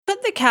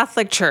Could the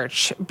Catholic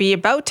Church be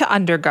about to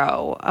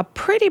undergo a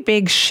pretty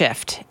big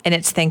shift in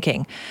its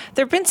thinking?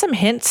 There have been some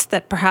hints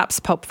that perhaps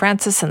Pope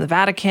Francis and the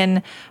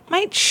Vatican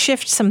might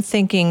shift some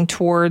thinking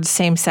towards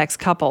same-sex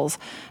couples.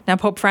 Now,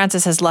 Pope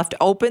Francis has left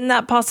open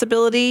that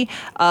possibility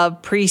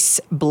of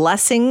priests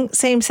blessing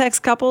same-sex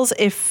couples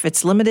if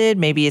it's limited.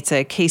 Maybe it's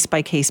a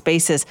case-by-case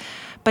basis.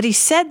 But he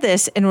said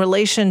this in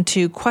relation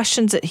to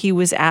questions that he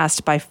was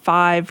asked by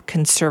 5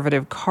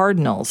 conservative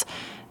cardinals.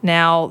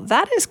 Now,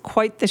 that is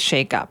quite the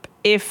shakeup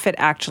if it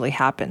actually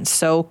happens.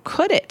 So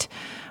could it?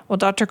 Well,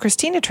 Dr.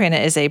 Christina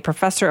Traina is a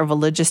professor of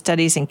religious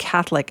studies and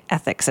Catholic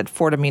ethics at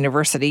Fordham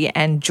University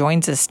and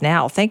joins us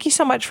now. Thank you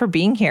so much for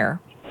being here.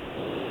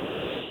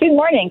 Good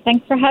morning.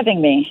 Thanks for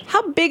having me.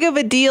 How big of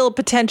a deal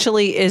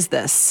potentially is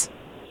this?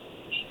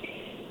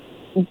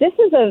 This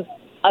is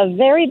a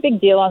very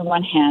big deal on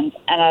one hand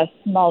and a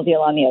small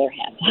deal on the other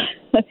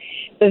hand.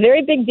 The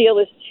very big deal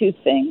is 2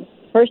 things.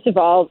 First of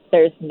all,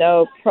 there's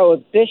no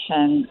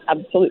prohibition,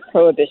 absolute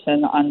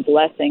prohibition on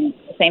blessing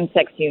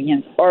same-sex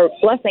unions or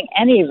blessing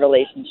any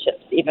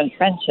relationships, even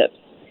friendships.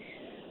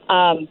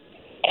 And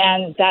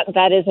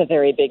that is a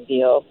very big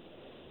deal.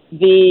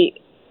 The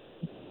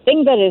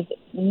thing that is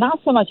not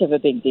so much of a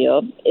big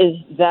deal is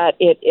that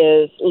it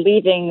is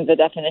leaving the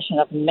definition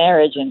of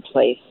marriage in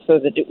place so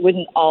that it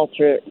wouldn't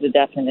alter the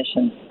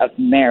definition of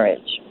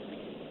marriage.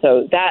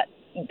 So that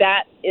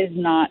is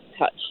not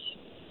touched.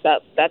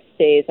 That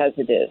stays as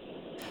it is.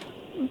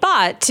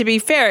 But to be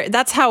fair,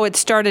 that's how it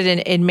started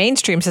in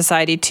mainstream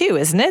society too,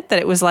 isn't it? That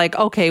it was like,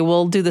 okay,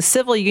 we'll do the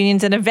civil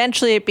unions, and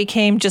eventually it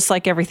became just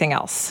like everything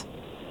else.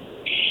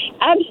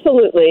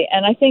 Absolutely.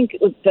 And I think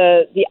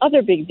the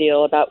other big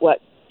deal about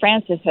what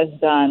Francis has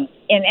done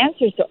in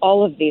answers to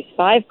all of these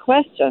 5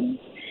 questions,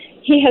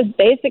 he has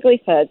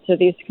basically said to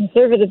these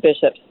conservative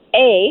bishops,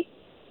 A,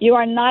 you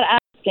are not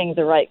asking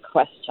the right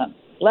question.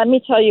 Let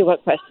me tell you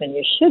what question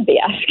you should be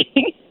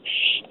asking.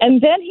 And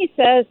then he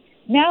says,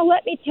 now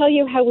let me tell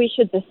you how we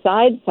should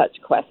decide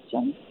such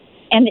questions.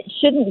 And it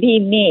shouldn't be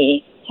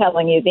me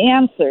telling you the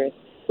answers.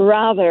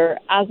 Rather,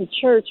 as a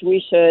church,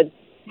 we should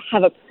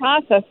have a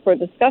process for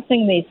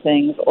discussing these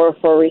things or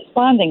for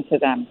responding to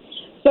them.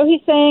 So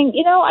he's saying,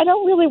 I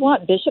don't really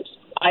want bishops.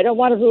 I don't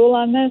want to rule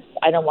on this.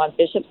 I don't want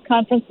bishops'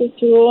 conferences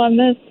to rule on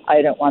this.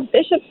 I don't want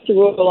bishops to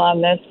rule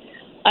on this.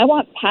 I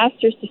want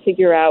pastors to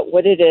figure out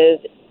what it is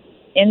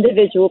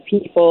individual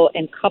people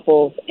and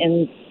couples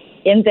in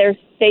their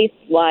faith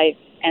life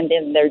and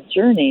in their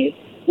journeys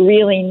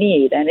really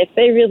need. And if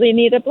they really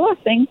need a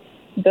blessing,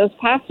 those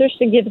pastors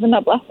should give them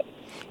a blessing.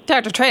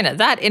 Dr. Traina,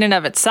 that in and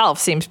of itself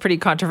seems pretty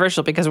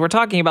controversial because we're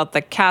talking about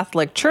the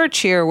Catholic Church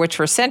here, which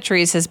for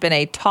centuries has been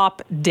a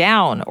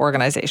top-down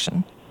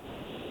organization.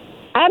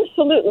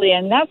 Absolutely,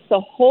 and that's the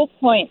whole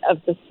point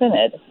of the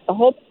Synod.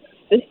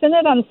 The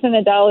Synod on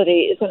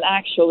Synodality isn't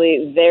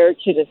actually there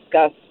to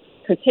discuss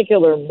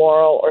particular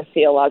moral or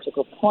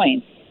theological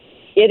points.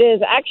 It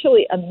is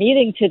actually a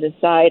meeting to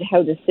decide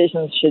how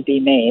decisions should be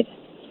made.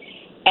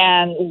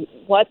 And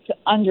what's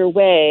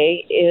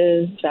underway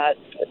is that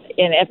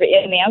in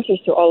the answers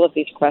to all of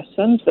these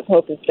questions, the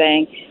Pope is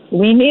saying,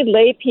 we need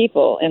lay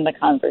people in the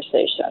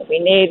conversation. We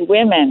need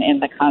women in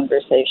the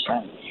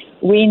conversation.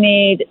 We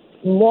need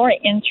more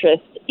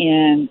interest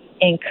in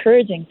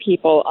encouraging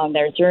people on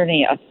their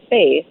journey of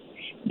faith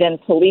than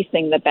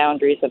policing the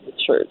boundaries of the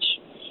church.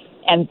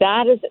 And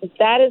that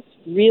is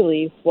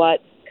really what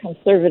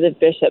conservative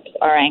bishops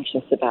are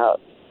anxious about,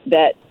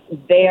 that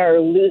they are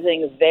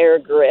losing their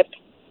grip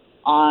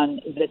on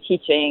the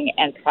teaching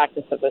and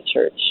practice of the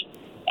church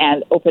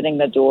and opening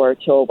the door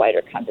to a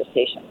wider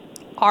conversation.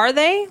 Are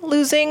they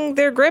losing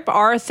their grip?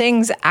 Are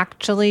things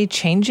actually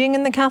changing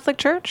in the Catholic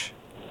Church?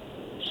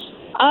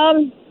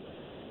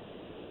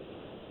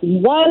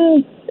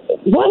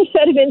 One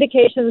set of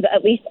indications,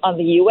 at least on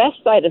the U.S.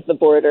 side of the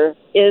border,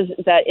 is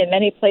that in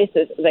many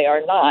places they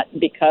are not,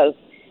 because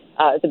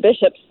the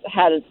bishops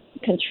had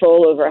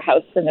control over how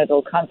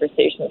synodal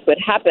conversations would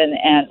happen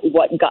and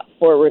what got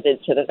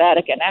forwarded to the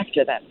Vatican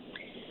after them.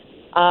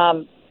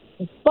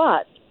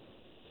 But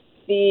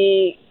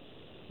the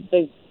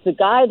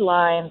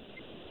guidelines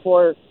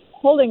for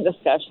holding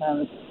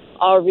discussions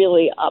are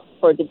really up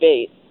for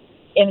debate.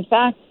 In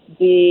fact,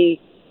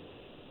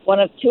 one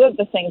of 2 of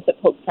the things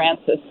that Pope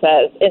Francis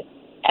says,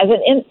 as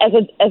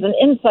an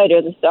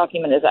insider, this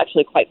document is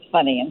actually quite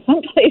funny in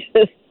some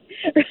places,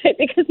 right?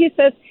 Because he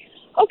says,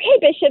 okay,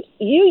 bishops,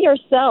 you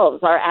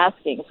yourselves are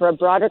asking for a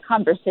broader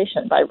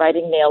conversation by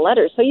writing me a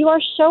letter. So you are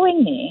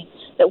showing me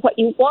that what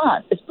you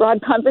want is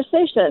broad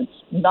conversation,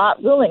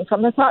 not ruling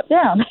from the top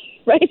down,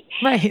 right?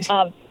 Right.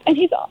 And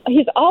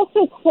he's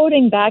also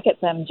quoting back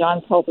at them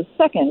John Paul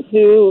II,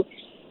 who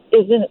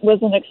was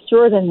an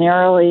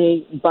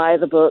extraordinarily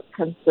by-the-book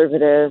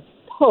conservative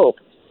pope,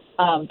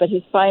 but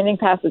he's finding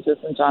passages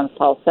in John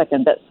Paul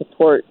II that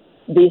support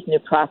these new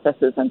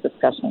processes and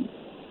discussions.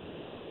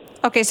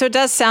 Okay, so it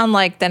does sound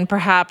like then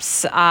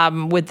perhaps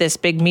with this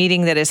big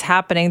meeting that is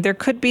happening, there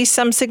could be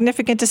some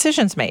significant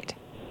decisions made.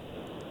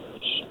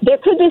 There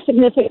could be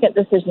significant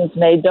decisions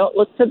made. Don't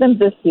look for them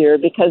this year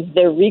because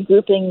they're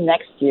regrouping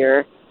next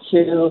year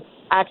to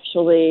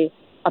actually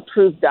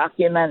approve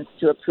documents,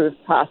 to approve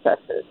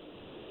processes.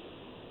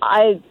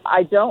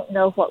 I don't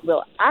know what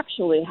will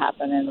actually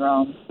happen in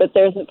Rome, but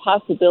there's a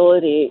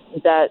possibility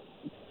that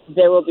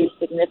there will be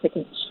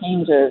significant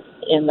changes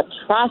in the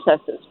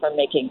processes for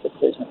making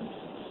decisions.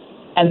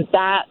 And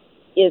that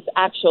is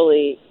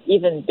actually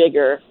even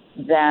bigger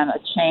than a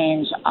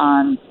change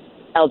on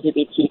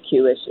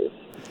LGBTQ issues.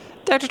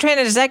 Dr. Traina,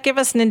 does that give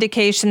us an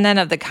indication then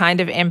of the kind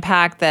of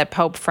impact that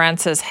Pope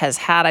Francis has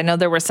had? I know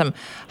there were some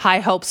high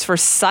hopes for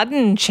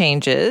sudden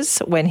changes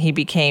when he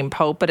became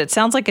Pope, but it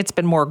sounds like it's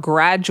been more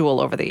gradual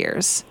over the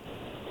years.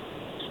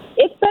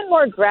 It's been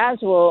more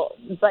gradual,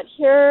 but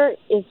here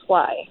is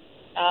why.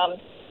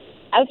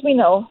 As we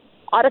know,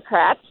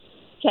 autocrats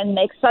can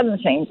make sudden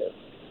changes.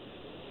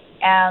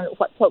 And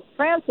what Pope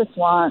Francis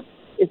wants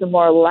is a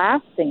more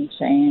lasting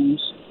change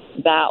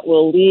that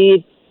will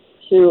lead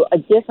to a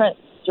different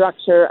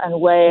structure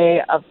and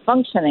way of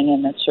functioning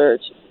in the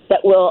church that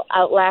will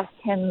outlast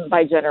him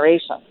by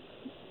generations.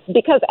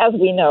 Because as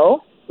we know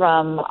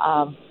from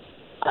our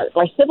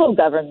civil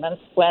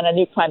governments, when a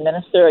new prime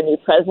minister, a new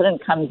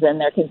president comes in,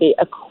 there can be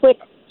a quick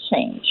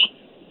change,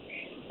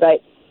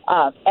 right?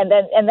 And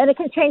then it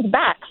can change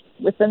back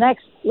with the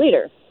next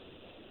leader.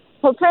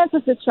 Pope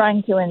Francis is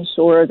trying to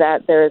ensure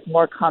that there is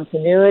more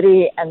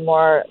continuity and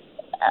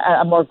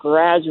a more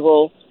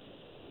gradual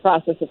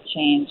process of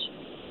change.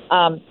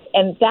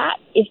 And that,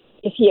 if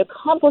he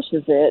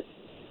accomplishes it,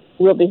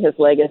 will be his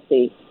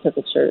legacy to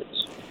the church.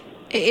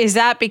 Is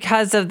that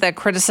because of the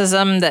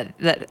criticism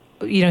that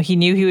he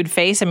knew he would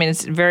face? I mean,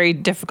 it's very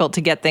difficult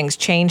to get things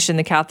changed in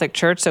the Catholic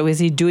Church. So is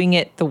he doing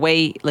it the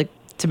way,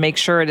 to make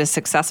sure it is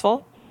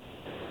successful?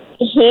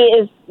 He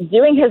is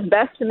doing his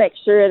best to make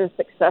sure it is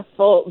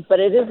successful,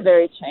 but it is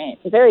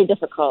very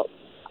difficult.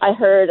 I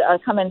heard a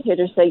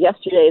commentator say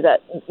yesterday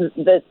that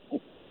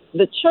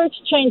the church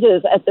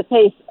changes at the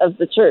pace of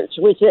the church,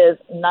 which is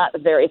not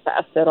very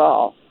fast at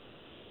all.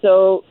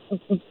 So,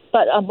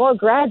 but a more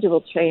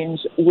gradual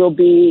change will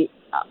be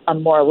a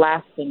more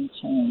lasting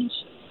change.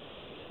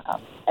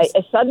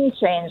 A sudden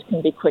change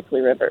can be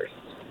quickly reversed.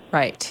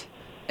 Right.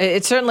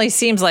 It certainly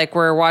seems like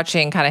we're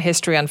watching kind of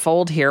history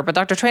unfold here. But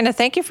Dr. Traina,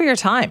 thank you for your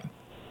time.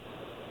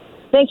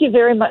 Thank you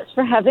very much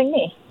for having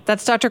me.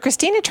 That's Dr.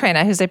 Christina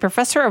Traina, who's a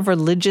professor of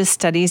religious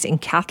studies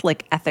and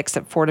Catholic ethics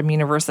at Fordham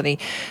University,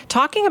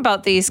 talking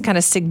about these kind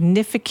of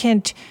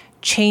significant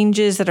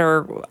changes that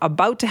are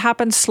about to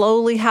happen,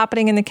 slowly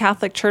happening in the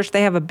Catholic Church.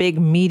 They have a big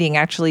meeting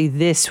actually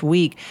this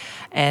week.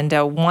 And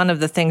one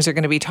of the things they're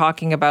going to be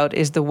talking about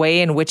is the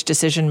way in which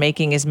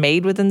decision-making is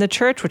made within the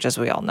church, which, as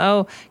we all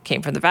know,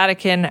 came from the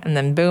Vatican. And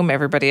then, boom,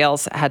 everybody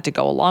else had to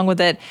go along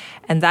with it.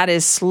 And that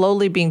is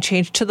slowly being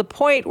changed to the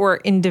point where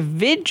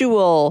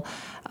individual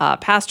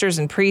pastors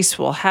and priests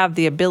will have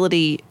the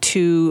ability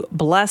to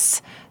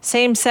bless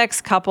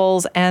same-sex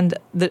couples and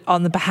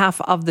on the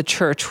behalf of the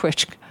church,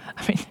 which,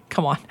 I mean,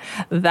 come on,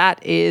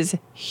 that is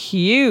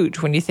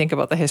huge when you think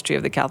about the history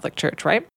of the Catholic Church, right?